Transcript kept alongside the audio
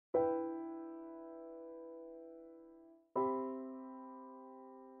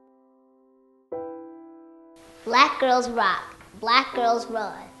Black girls rock, black girls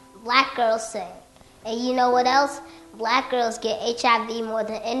run, black girls sing. And you know what else? Black girls get HIV more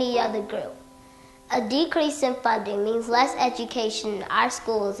than any other group. A decrease in funding means less education in our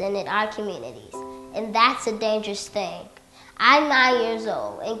schools and in our communities. And that's a dangerous thing. I'm 9 years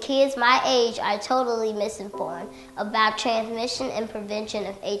old, and kids my age are totally misinformed about transmission and prevention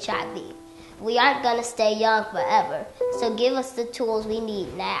of HIV. We aren't going to stay young forever, so give us the tools we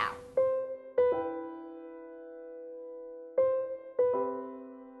need now.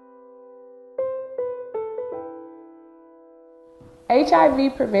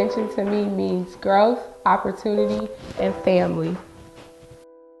 HIV prevention to me means growth, opportunity, and family.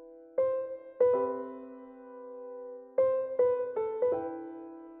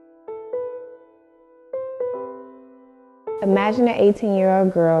 Imagine an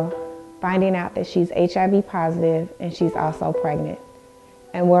 18-year-old girl finding out that she's HIV positive and she's also pregnant,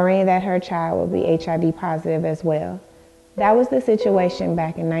 and worrying that her child will be HIV positive as well. That was the situation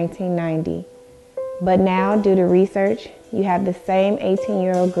back in 1990. But now, due to research, you have the same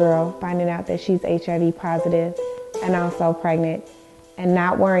 18-year-old girl finding out that she's HIV positive and also pregnant, and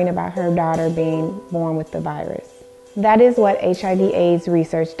not worrying about her daughter being born with the virus. That is what HIV/AIDS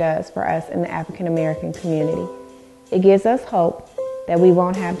research does for us in the African American community. It gives us hope that we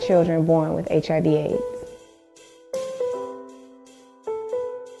won't have children born with HIV/AIDS.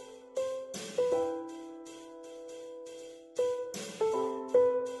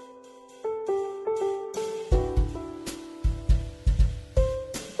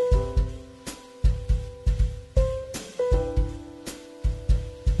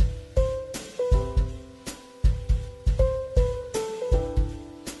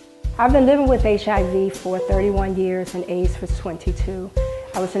 I've been living with HIV for 31 years and AIDS for 22.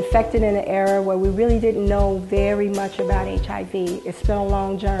 I was infected in an era where we really didn't know very much about HIV. It's been a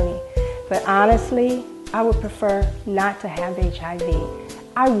long journey. But honestly, I would prefer not to have HIV.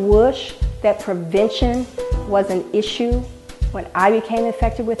 I wish that prevention was an issue when I became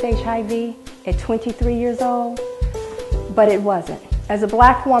infected with HIV at 23 years old, but it wasn't. As a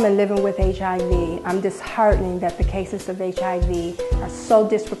black woman living with HIV, I'm disheartened that the cases of HIV are so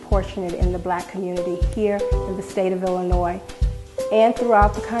disproportionate in the black community here in the state of Illinois and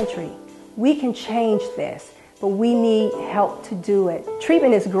throughout the country. We can change this, but we need help to do it.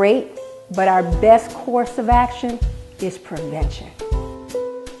 Treatment is great, but our best course of action is prevention.